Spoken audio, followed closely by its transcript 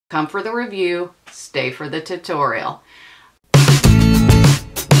Come for the review, stay for the tutorial.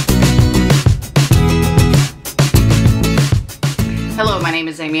 Hello, my name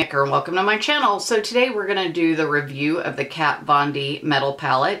is Amy Ecker and welcome to my channel. So today we're going to do the review of the Kat Von D metal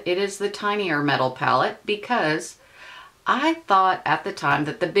palette. It is the tinier metal palette because I thought at the time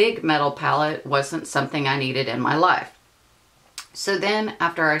that the big metal palette wasn't something I needed in my life. So then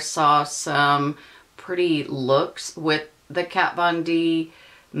after I saw some pretty looks with the Kat Von D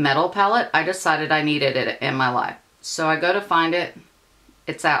metal palette, I decided I needed it in my life. So I go to find it.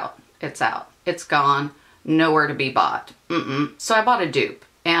 It's out. It's gone. Nowhere to be bought. So I bought a dupe,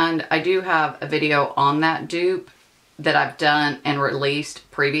 and I do have a video on that dupe that I've done and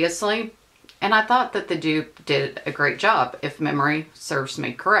released previously, and I thought that the dupe did a great job if memory serves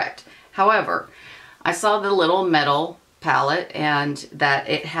me correct. However, I saw the little metal palette and that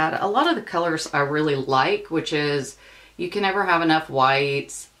it had a lot of the colors I really like, which is you can never have enough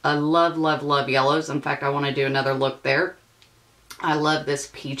whites. I love yellows. In fact, I want to do another look there. I love this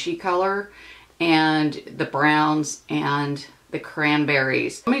peachy color and the browns and the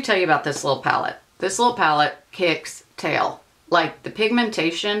cranberries. Let me tell you about this little palette. This little palette kicks tail. Like the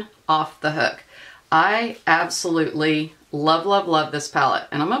pigmentation off the hook. I absolutely love this palette.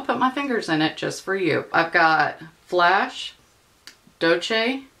 And I'm going to put my fingers in it just for you. I've got Flash,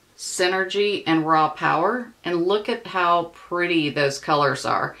 Dolce, Synergy, and Raw Power, and look at how pretty those colors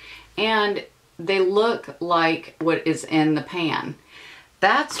are, and they look like what is in the pan.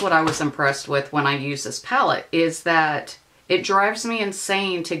 That's what I was impressed with when I use this palette, is that it drives me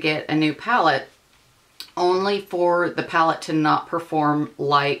insane to get a new palette only for the palette to not perform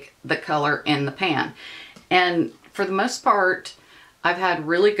like the color in the pan. And for the most part, I've had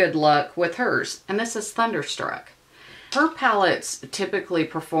really good luck with hers, and this is Thunderstruck. Her palettes typically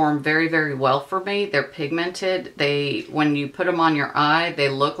perform very well for me. They're pigmented. When you put them on your eye, they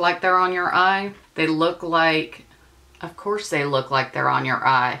look like they're on your eye. They look like, of course they look like they're on your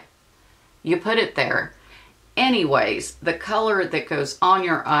eye. You put it there. Anyways, the color that goes on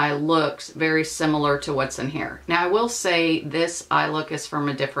your eye looks very similar to what's in here. Now I will say this eye look is from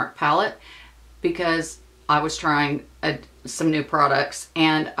a different palette because I was trying some new products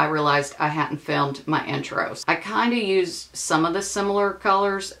and I realized I hadn't filmed my intros. I kind of used some of the similar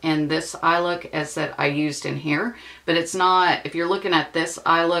colors in this eye look as that I used in here, but it's not, if you're looking at this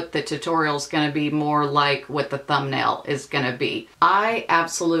eye look, the tutorial is going to be more like what the thumbnail is going to be. I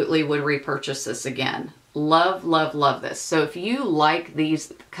absolutely would repurchase this again. Love this. So if you like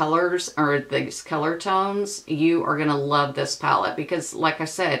these colors or these color tones, you are going to love this palette because like I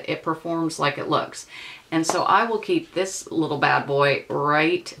said, it performs like it looks. And so I will keep this little bad boy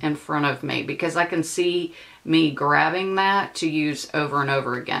right in front of me because I can see me grabbing that to use over and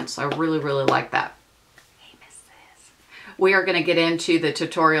over again. So I really like that. Hey, missus. We are going to get into the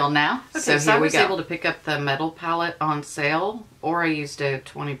tutorial now. Okay, so here we go. I was able to pick up the metal palette on sale, or I used a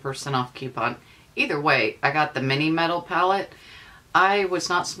 20% off coupon. Either way, I got the mini metal palette. I was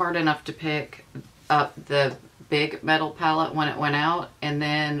not smart enough to pick up the big metal palette when it went out, and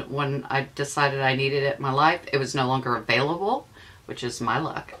then when I decided I needed it in my life, it was no longer available, which is my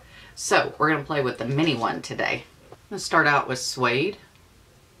luck. So we're going to play with the mini one today. I'm going to start out with Suede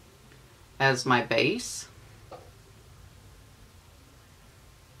as my base.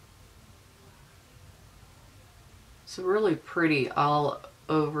 It's really pretty all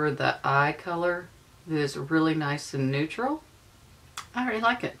over the eye color. It is really nice and neutral. I really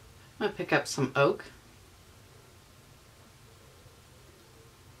like it. I'm going to pick up some Oak.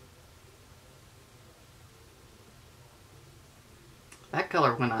 That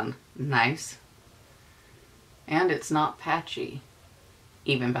color went on nice. And it's not patchy.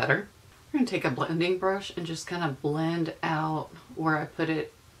 Even better. We're going to take a blending brush and just kind of blend out where I put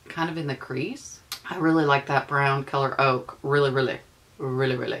it kind of in the crease. I really like that brown color Oak. Really.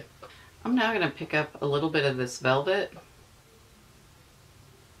 I'm now going to pick up a little bit of this Velvet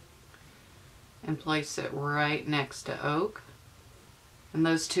and place it right next to Oak. And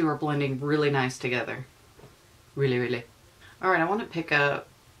those two are blending really nice together. Really. Alright, I want to pick up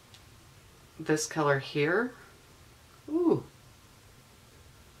this color here. Ooh.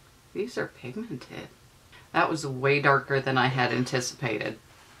 These are pigmented. That was way darker than I had anticipated.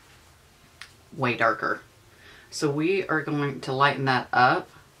 Way darker. So we are going to lighten that up.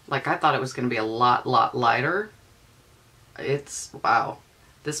 Like I thought it was going to be a lot lighter. It's, wow.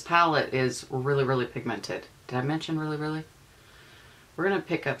 This palette is really pigmented. Did I mention really? We're going to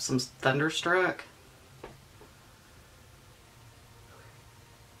pick up some Thunderstruck.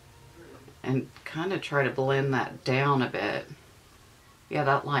 And kind of try to blend that down a bit. Yeah,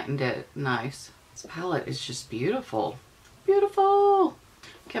 that lightened it nice. This palette is just beautiful. Beautiful!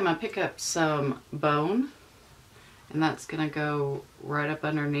 Okay, I'm going to pick up some bone, and that's going to go right up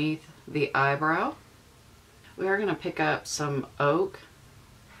underneath the eyebrow. We are going to pick up some oak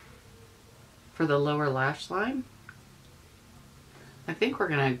for the lower lash line. I think we're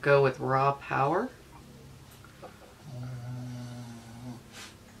going to go with Raw Power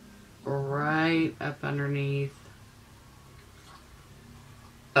right up underneath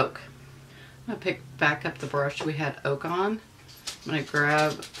oak. I'm going to pick back up the brush we had oak on. I'm going to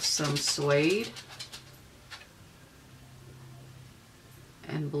grab some suede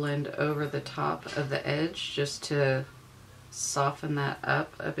and blend over the top of the edge just to soften that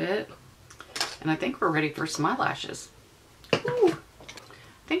up a bit. And I think we're ready for some eyelashes. Ooh.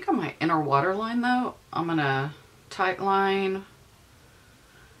 I think on my inner waterline though, I'm going to tight line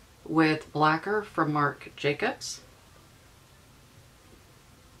with Blacker from Marc Jacobs.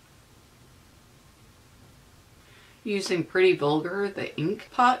 Using Pretty Vulgar, the ink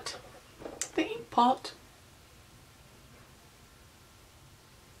pot. The ink pot.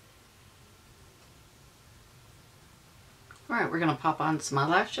 Alright, we're going to pop on some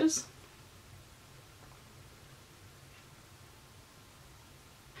eyelashes.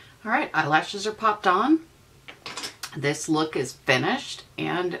 Alright, eyelashes are popped on. This look is finished,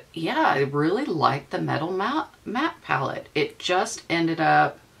 and yeah, I really like the Metal Matte palette. It just ended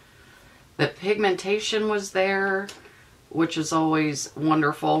up, the pigmentation was there, which is always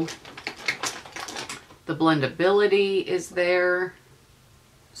wonderful. The blendability is there,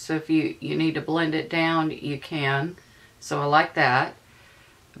 so if you need to blend it down, you can. So I like that.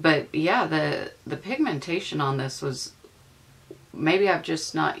 But yeah, the pigmentation on this was, maybe I've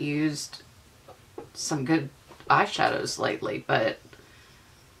just not used some good eyeshadows lately, but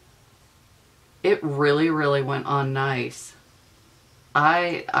it really went on nice.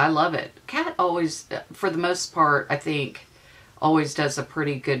 I love it. Kat always, for the most part, I think always does a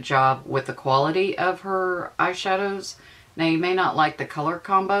pretty good job with the quality of her eyeshadows. Now you may not like the color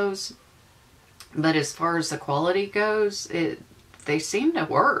combos, but as far as the quality goes, they seem to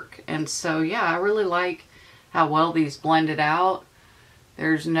work. And so yeah, I really like how well these blended out.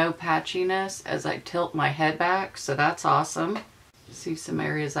 There's no patchiness as I tilt my head back, so that's awesome. See some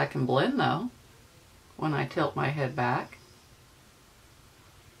areas I can blend though when I tilt my head back.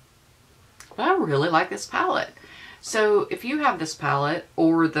 But I really like this palette. So if you have this palette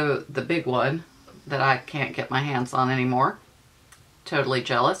or the big one that I can't get my hands on anymore, totally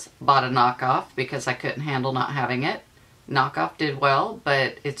jealous. Bought a knockoff because I couldn't handle not having it. Knockoff did well,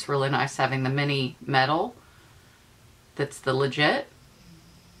 but it's really nice having the mini metal that's the legit.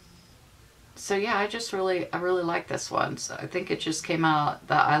 So yeah, I really like this one. So I think it just came out,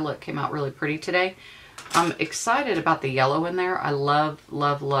 the eye look came out really pretty today. I'm excited about the yellow in there. I love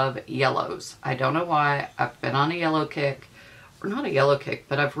yellows. I don't know why. I've been on a yellow kick, or not a yellow kick,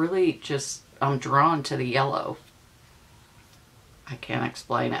 but I've really just, I'm drawn to the yellow. I can't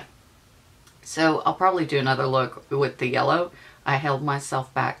explain it. So I'll probably do another look with the yellow. I held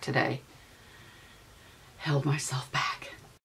myself back today. Held myself back.